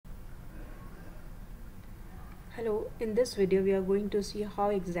Hello, in this video we are going to see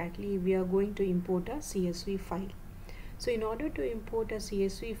how exactly we are going to import a CSV file. So in order to import a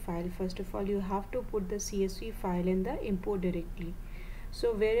CSV file, first of all you have to put the CSV file in the import directory.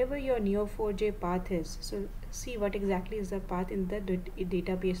 So wherever your NEO4j path is, so see what exactly is the path in the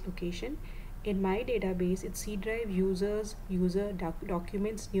database location. In my database, it's C drive users user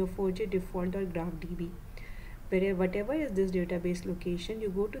documents neo4j default or graph.db. Whatever is this database location, you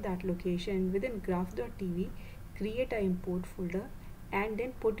go to that location within graph.tv, create an import folder, and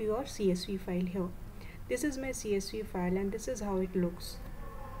then put your CSV file here. This is my CSV file and this is how it looks.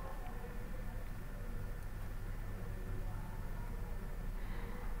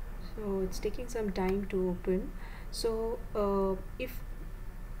 So it's taking some time to open. So if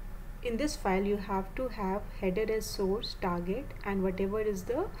in this file you have to have header as source, target, and whatever is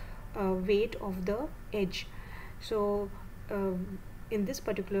the weight of the edge. So in this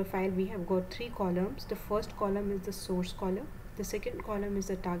particular file we have got three columns. The first column is the source column, the second column is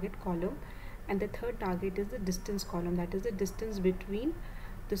the target column, and the third target is the distance column, that is the distance between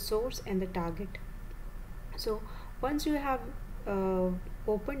the source and the target. So once you have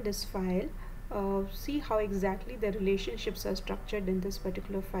opened this file, see how exactly the relationships are structured in this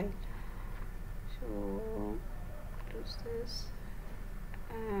particular file. So close this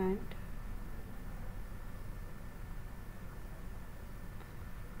and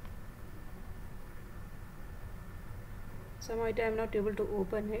somehow I am not able to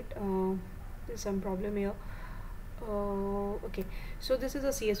open it. There's some problem here. Okay, so this is a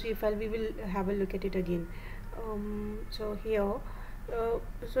CSV file. We will have a look at it again. So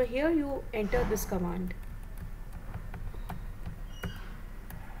here you enter this command.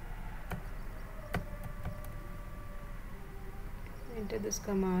 Enter this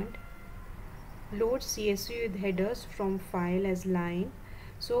command. Load CSV with headers from file as line.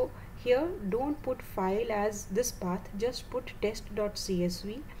 So here don't put file as this path, just put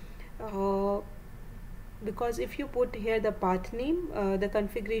test.csv, because if you put here the path name, the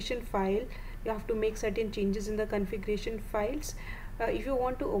configuration file, you have to make certain changes in the configuration files. If you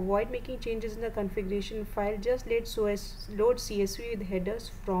want to avoid making changes in the configuration file, just load CSV with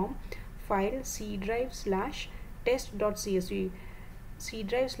headers from file c drive slash test.csv. C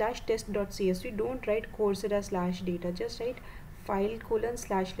drive slash test.csv. Don't write Coursera slash data, just write file colon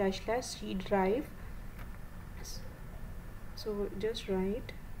slash slash slash C drive. So just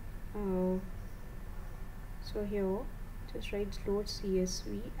write so here just write load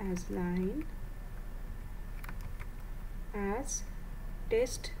CSV as line as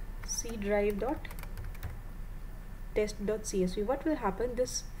test C drive dot test.csv. What will happen?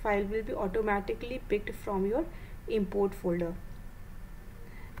 This file will be automatically picked from your import folder,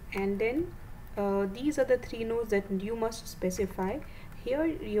 and then these are the three nodes that you must specify. Here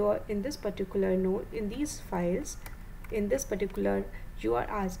you are in this particular node, in these files, in this particular you are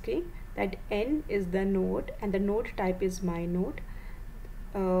asking that n is the node and the node type is my node.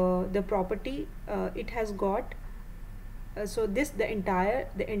 The property it has got so this the entire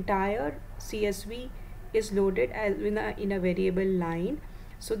CSV is loaded as in a variable line.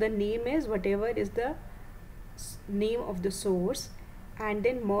 So the name is whatever is the name of the source, and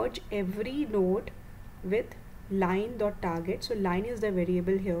then merge every node with line.target. So line is the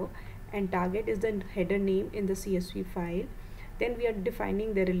variable here and target is the header name in the CSV file. Then we are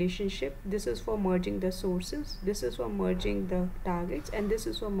defining the relationship. This is for merging the sources, this is for merging the targets, and this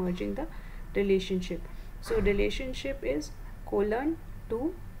is for merging the relationship. So relationship is colon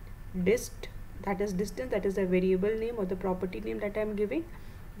to dist, that is distance, that is the variable name or the property name that I am giving.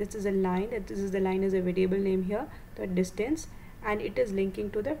 This is a line, this is the line is a variable name here, the distance, and it is linking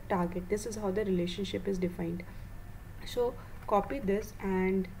to the target. This is how the relationship is defined. So copy this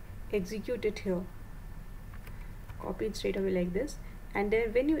and execute it here. Copy it straight away like this, and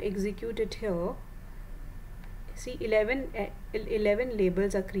then when you execute it here, see 11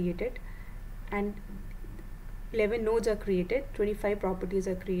 labels are created and 11 nodes are created, 25 properties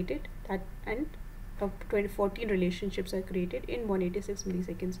are created, that and 14 relationships are created in 186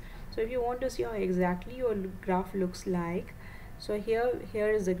 milliseconds. So if you want to see how exactly your graph looks like, so here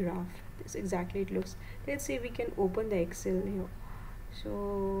is the graph. This exactly it looks. Let's see if we can open the Excel here.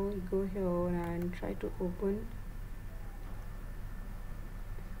 So go here and try to open.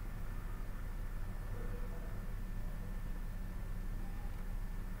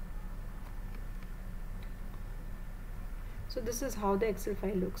 So this is how the Excel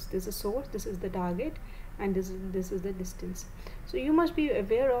file looks. This is source, this is the target, and this is the distance. So you must be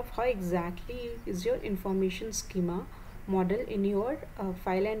aware of how exactly is your information schema model in your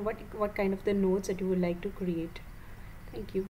file and what kind of the nodes that you would like to create. Thank you.